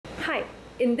Hi,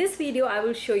 in this video I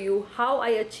will show you how I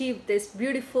achieved this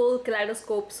beautiful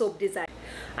kaleidoscope soap design.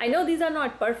 I know these are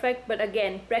not perfect, but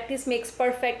again, practice makes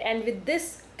perfect, and with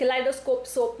this kaleidoscope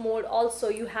soap mold also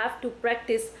you have to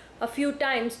practice a few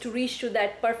times to reach to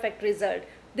that perfect result.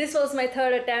 This was my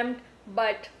third attempt,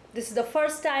 but this is the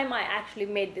first time I actually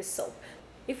made this soap.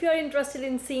 If you are interested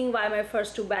in seeing why my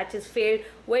first two batches failed,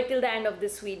 wait till the end of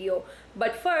this video.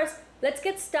 But first, let's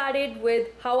get started with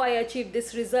how I achieved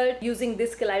this result using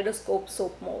this kaleidoscope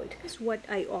soap mold. This is what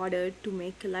I ordered to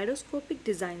make kaleidoscopic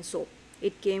design soap.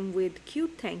 It came with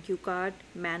cute thank you card,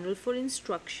 manual for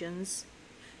instructions,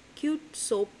 cute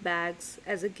soap bags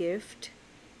as a gift,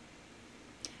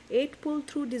 8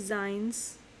 pull-through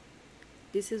designs.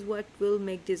 This is what will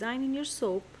make design in your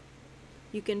soap.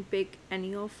 You can pick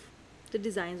any of the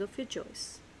designs of your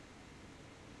choice.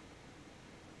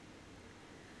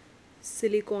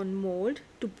 Silicone mold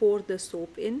to pour the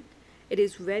soap in. It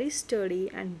is very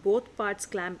sturdy and both parts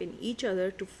clamp in each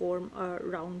other to form a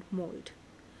round mold.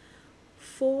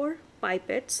 4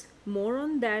 pipettes, more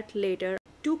on that later.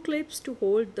 2 clips to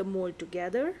hold the mold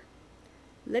together.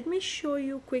 Let me show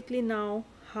you quickly now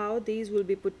how these will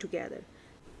be put together.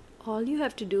 All you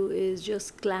have to do is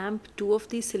just clamp 2 of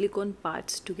these silicone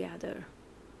parts together.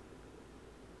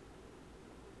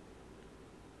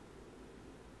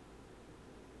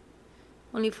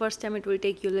 Only first time it will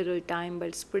take you a little time, but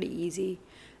it's pretty easy.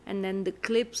 And then the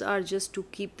clips are just to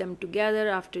keep them together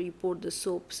after you pour the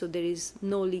soap, so there is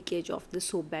no leakage of the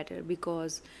soap batter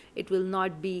because it will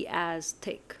not be as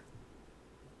thick.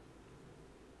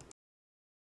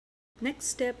 Next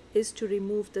step is to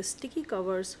remove the sticky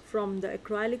covers from the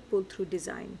acrylic pull-through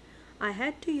design. I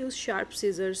had to use sharp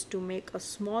scissors to make a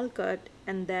small cut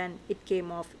and then it came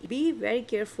off. Be very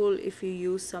careful if you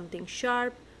use something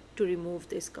sharp to remove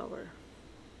this cover.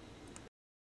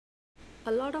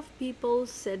 A lot of people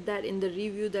said that in the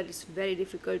review that it's very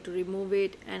difficult to remove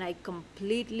it, and I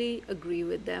completely agree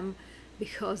with them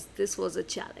because this was a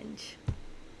challenge.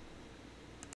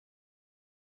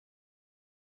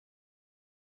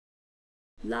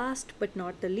 Last but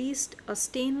not the least, a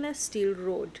stainless steel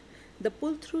rod. The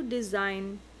pull-through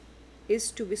design is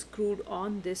to be screwed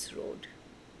on this rod.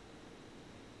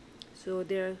 So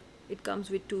there it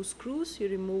comes with 2 screws. You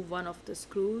remove one of the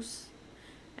screws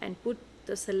and put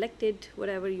the selected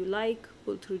whatever you like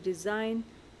pull-through design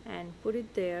and put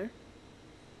it there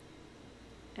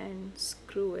and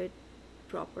screw it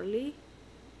properly.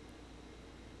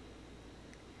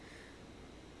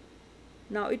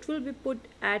 Now it will be put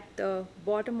at the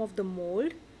bottom of the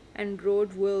mold, and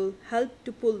rod will help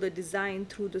to pull the design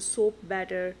through the soap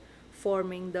batter,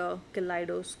 forming the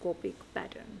kaleidoscopic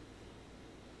pattern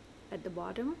at the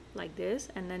bottom like this,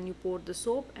 and then you pour the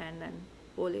soap and then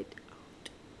pull it out.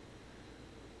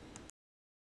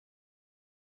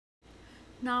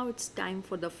 Now it's time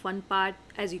for the fun part.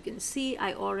 As you can see,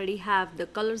 I already have the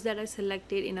colors that I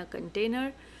selected in a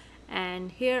container,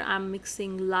 and here I'm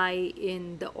mixing lye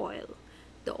in the oil.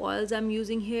 The oils I'm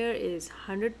using here is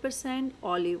 100%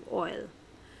 olive oil.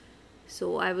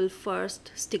 So I will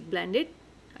first stick blend it.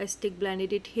 I stick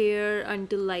blended it here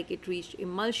until like it reached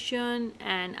emulsion,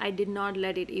 and I did not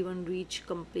let it even reach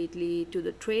completely to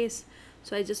the trace.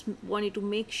 So I just wanted to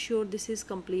make sure this is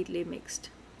completely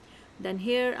mixed. Then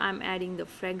here I'm adding the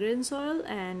fragrance oil,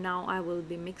 and now I will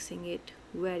be mixing it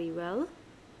very well.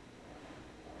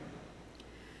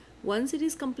 Once it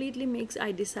is completely mixed,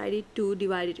 I decided to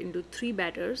divide it into 3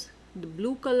 batters: the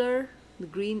blue color, the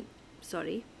green,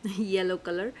 yellow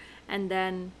color, and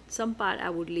then some part I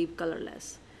would leave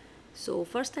colorless. So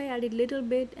first I added little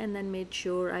bit and then made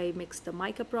sure I mixed the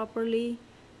mica properly.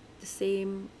 The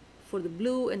same for the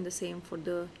blue and the same for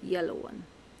the yellow one.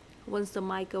 Once the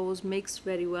mica was mixed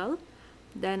very well,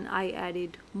 then I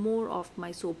added more of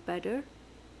my soap batter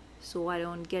so I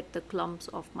don't get the clumps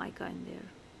of mica in there.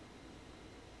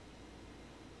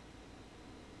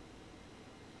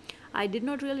 I did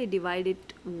not really divide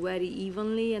it very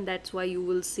evenly, and that's why you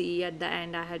will see at the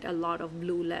end I had a lot of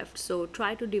blue left. So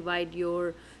try to divide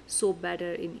your soap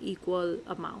batter in equal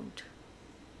amount.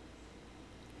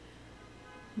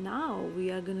 Now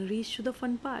we are going to reach to the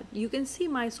fun part. You can see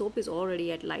my soap is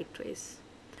already at light trace.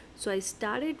 So I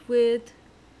started with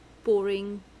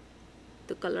pouring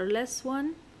the colorless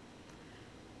one,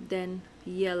 then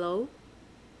yellow,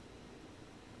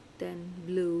 then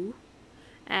blue,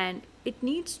 and it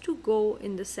needs to go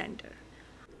in the center.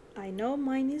 I know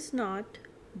mine is not,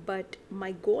 but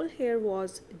my goal here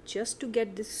was just to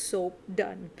get this soap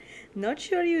done. Not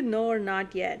sure you know or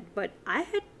not yet, but I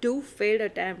had 2 failed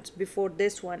attempts before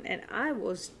this one, and I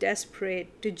was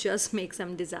desperate to just make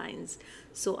some designs.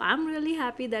 So I'm really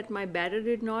happy that my batter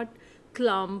did not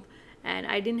clump and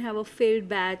I didn't have a failed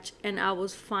batch, and I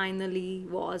was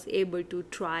able to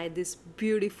try this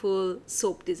beautiful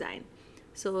soap design.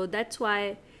 So that's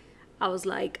why I was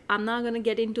like, I'm not gonna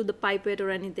get into the pipette or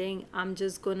anything. I'm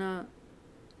just gonna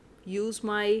use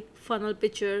my funnel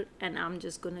picture and I'm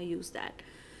just gonna use that.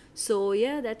 So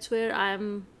yeah, that's where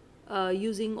I'm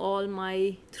using all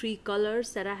my three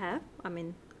colors that I have. I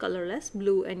mean, colorless,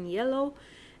 blue and yellow,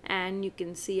 and you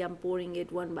can see I'm pouring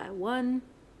it one by one.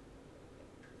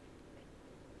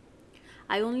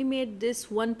 I only made this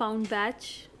 1 pound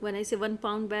batch. When I say 1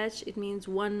 pound batch, it means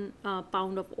 1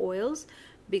 pound of oils,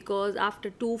 because after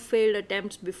two failed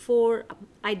attempts before,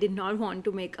 I did not want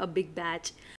to make a big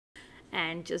batch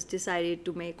and just decided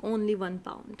to make only 1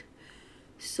 pound.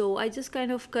 So I just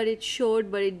kind of cut it short,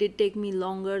 but it did take me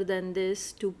longer than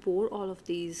this to pour all of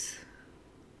these.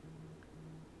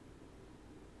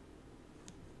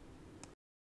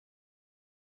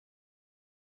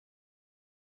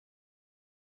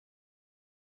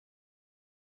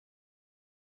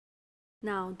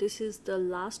 Now this is the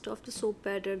last of the soap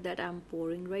batter that I'm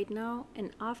pouring right now,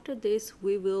 and after this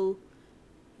we will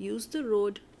use the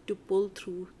rod to pull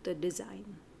through the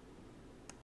design.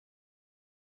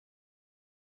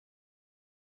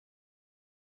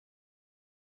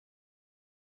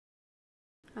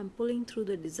 I'm pulling through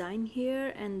the design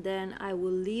here, and then I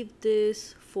will leave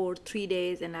this for 3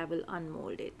 days and I will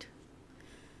unmold it.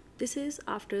 This is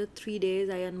after 3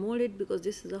 days I unmold it, because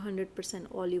this is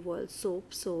 100% olive oil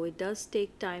soap, so it does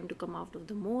take time to come out of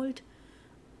the mold.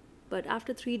 But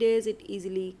after 3 days it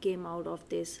easily came out of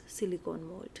this silicone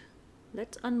mold.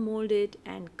 Let's unmold it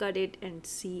and cut it and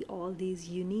see all these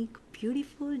unique,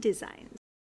 beautiful designs.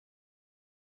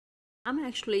 I'm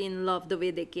actually in love the way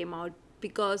they came out,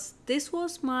 because this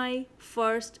was my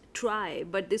first try,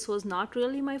 but this was not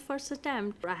really my first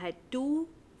attempt. I had two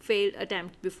failed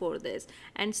attempts before this,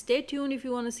 and stay tuned if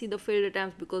you want to see the failed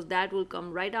attempts, because that will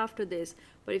come right after this.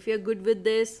 But if you're good with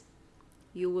this,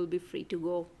 you will be free to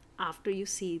go after you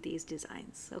see these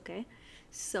designs. Okay,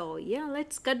 so yeah,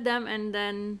 let's cut them and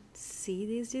then see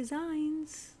these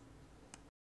designs.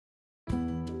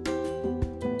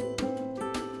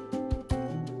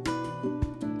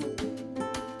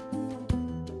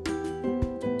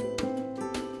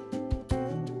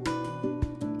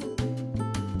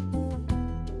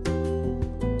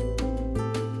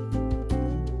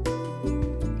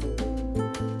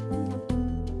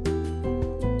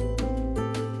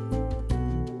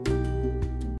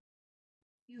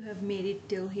 You have made it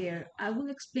till here. I will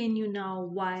explain you now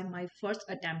why my first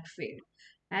attempt failed.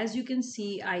 As you can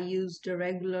see, I used the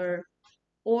regular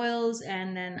oils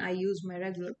and then I used my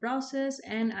regular process,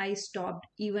 and I stopped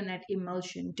even at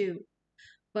emulsion too.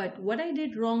 But what I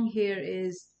did wrong here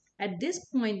is, at this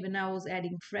point when I was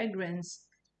adding fragrance,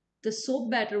 the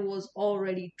soap batter was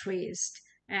already traced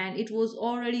and it was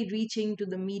already reaching to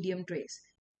the medium trace.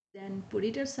 Then put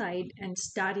it aside and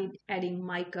started adding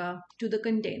mica to the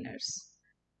containers.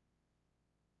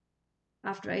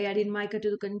 After I added mica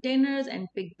to the containers and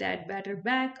picked that batter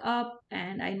back up,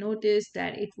 and I noticed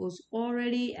that it was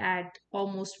already at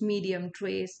almost medium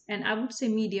trace, and I would say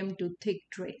medium to thick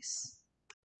trace.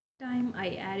 Time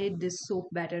I added this soap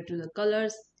batter to the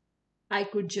colors, I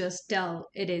could just tell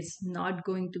it is not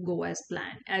going to go as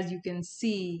planned. As you can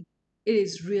see, it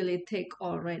is really thick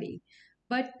already.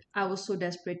 But I was so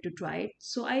desperate to try it,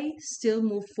 so I still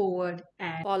moved forward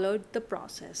and followed the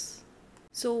process.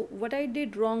 So what I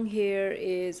did wrong here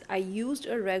is I used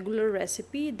a regular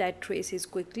recipe that traces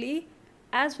quickly,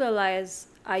 as well as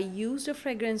I used a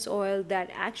fragrance oil that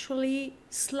actually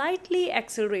slightly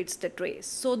accelerates the trace.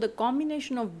 So the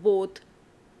combination of both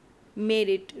made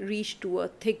it reach to a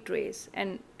thick trace,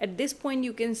 and at this point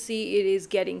you can see it is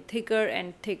getting thicker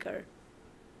and thicker.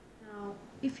 Now,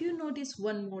 if you notice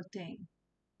one more thing,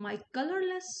 my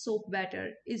colorless soap batter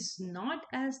is not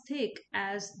as thick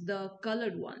as the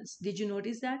colored ones. Did you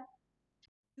notice that?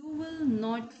 You will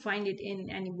not find it in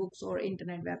any books or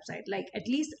internet website. Like, at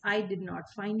least I did not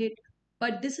find it.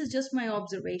 But this is just my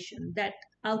observation that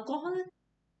alcohol,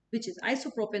 which is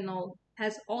isopropanol,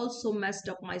 has also messed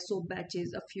up my soap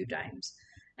batches a few times.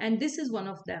 And this is one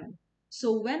of them.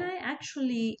 So when I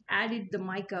actually added the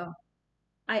mica,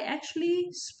 I actually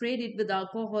sprayed it with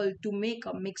alcohol to make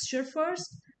a mixture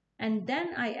first, and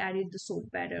then I added the soap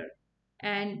batter.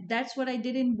 And that's what I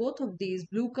did in both of these,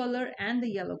 blue color and the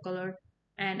yellow color.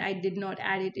 And I did not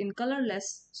add it in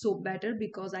colorless soap batter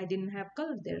because I didn't have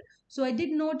color there. So I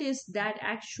did notice that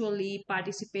actually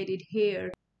participated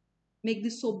here make the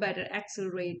soap batter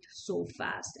accelerate so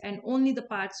fast, and only the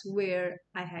parts where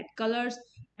I had colors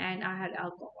and I had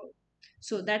alcohol.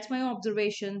 So that's my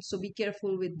observation, so be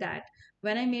careful with that.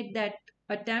 When I made that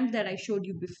attempt that I showed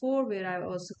you before where I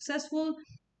was successful.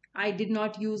 I did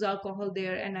not use alcohol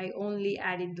there, and I only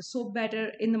added the soap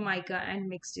batter in the mica and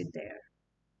mixed it there.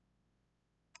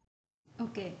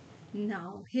 Okay,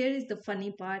 now here is the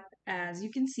funny part. As you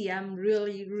can see, I'm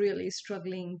really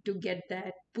struggling to get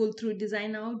that pull through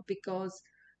design out because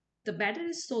the batter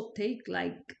is so thick,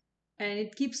 like, and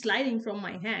it keeps sliding from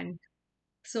my hand.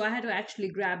 So I had to actually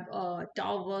grab a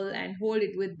towel and hold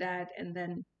it with that, and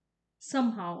then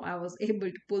somehow I was able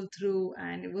to pull through,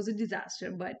 and it was a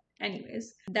disaster. But,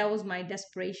 anyways, that was my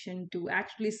desperation to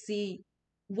actually see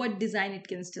what design it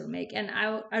can still make. And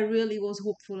I really was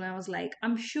hopeful. I was like,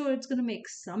 I'm sure it's going to make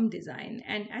some design.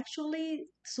 And actually,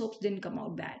 soaps didn't come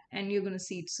out bad, and you're going to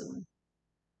see it soon.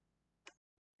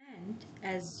 And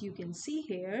as you can see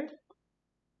here,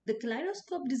 the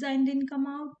kaleidoscope design didn't come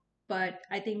out, but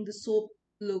I think the soap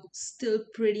looks still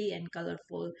pretty and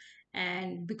colorful.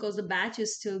 And because the batch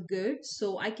is still good,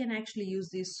 so I can actually use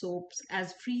these soaps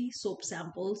as free soap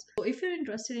samples. So if you're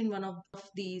interested in one of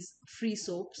these free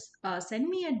soaps, send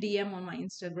me a DM on my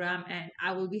Instagram and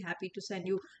I will be happy to send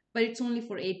you. But it's only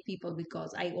for 8 people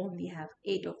because I only have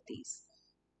 8 of these.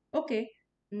 Okay,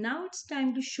 now it's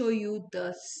time to show you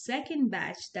the second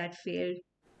batch that failed.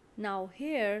 Now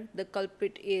here the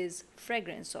culprit is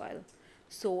fragrance oil.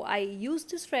 So I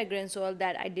used this fragrance oil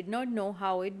that I did not know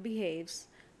how it behaves.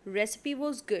 Recipe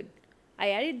was good. I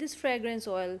added this fragrance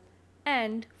oil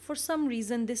and for some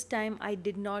reason this time I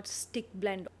did not stick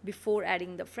blend before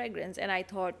adding the fragrance, and I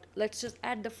thought let's just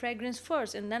add the fragrance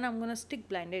first and then I'm gonna stick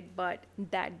blend it, but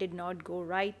that did not go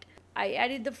right. I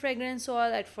added the fragrance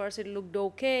oil. At first it looked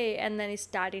okay and then it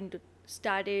started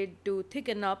to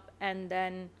thicken up, and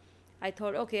then I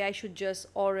thought, okay, I should just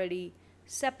already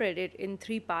separate it in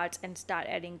 3 parts and start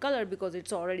adding color because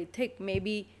it's already thick.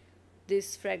 Maybe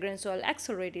this fragrance oil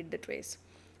accelerated the trace.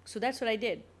 So that's what I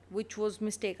did, which was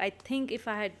mistake. I think if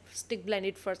I had stick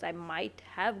blended first, I might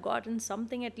have gotten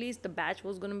something, at least the batch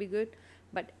was going to be good.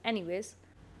 But anyways,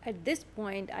 at this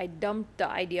point, I dumped the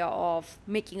idea of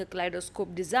making a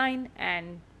kaleidoscope design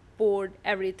and poured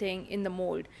everything in the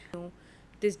mold.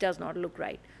 This does not look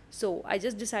right. So I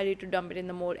just decided to dump it in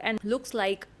the mold, and looks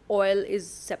like oil is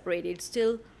separated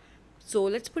still. So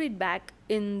let's put it back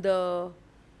in the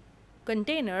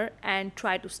container and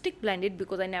try to stick blend it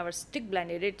because I never stick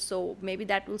blended it, so maybe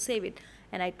that will save it.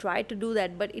 And I tried to do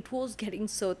that, but it was getting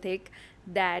so thick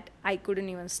that I couldn't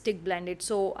even stick blend it.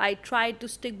 So I tried to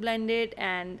stick blend it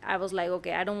and I was like,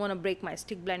 okay, I don't want to break my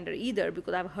stick blender either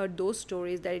because I've heard those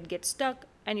stories that it gets stuck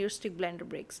and your stick blender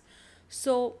breaks.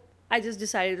 So I just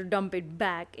decided to dump it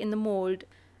back in the mold,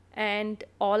 and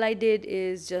all I did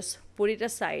is just put it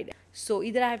aside. So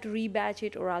either I have to rebatch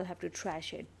it or I'll have to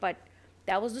trash it. But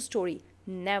that was the story.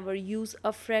 Never use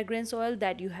a fragrance oil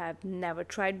that you have never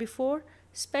tried before,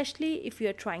 especially if you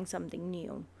are trying something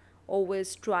new.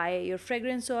 Always try your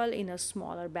fragrance oil in a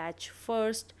smaller batch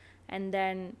first, and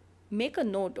then make a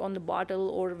note on the bottle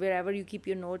or wherever you keep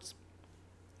your notes,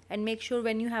 and make sure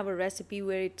when you have a recipe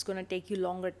where it's going to take you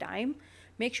longer time,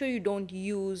 make sure you don't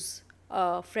use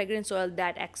a fragrance oil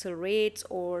that accelerates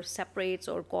or separates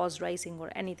or cause rising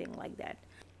or anything like that.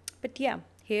 But yeah,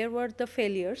 here were the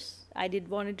failures. I did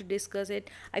wanted to discuss it.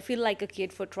 I feel like a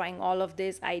kid for trying all of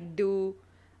this. I do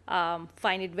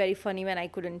find it very funny when I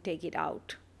couldn't take it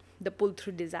out, the pull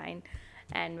through design.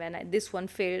 And when this one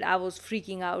failed, I was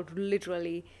freaking out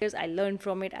literally. I learned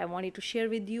from it. I wanted to share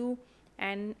with you,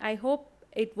 and I hope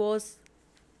it was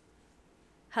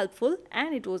helpful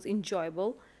and it was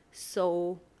enjoyable.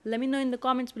 So let me know in the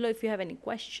comments below if you have any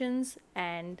questions,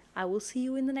 and I will see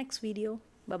you in the next video.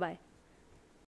 Bye bye.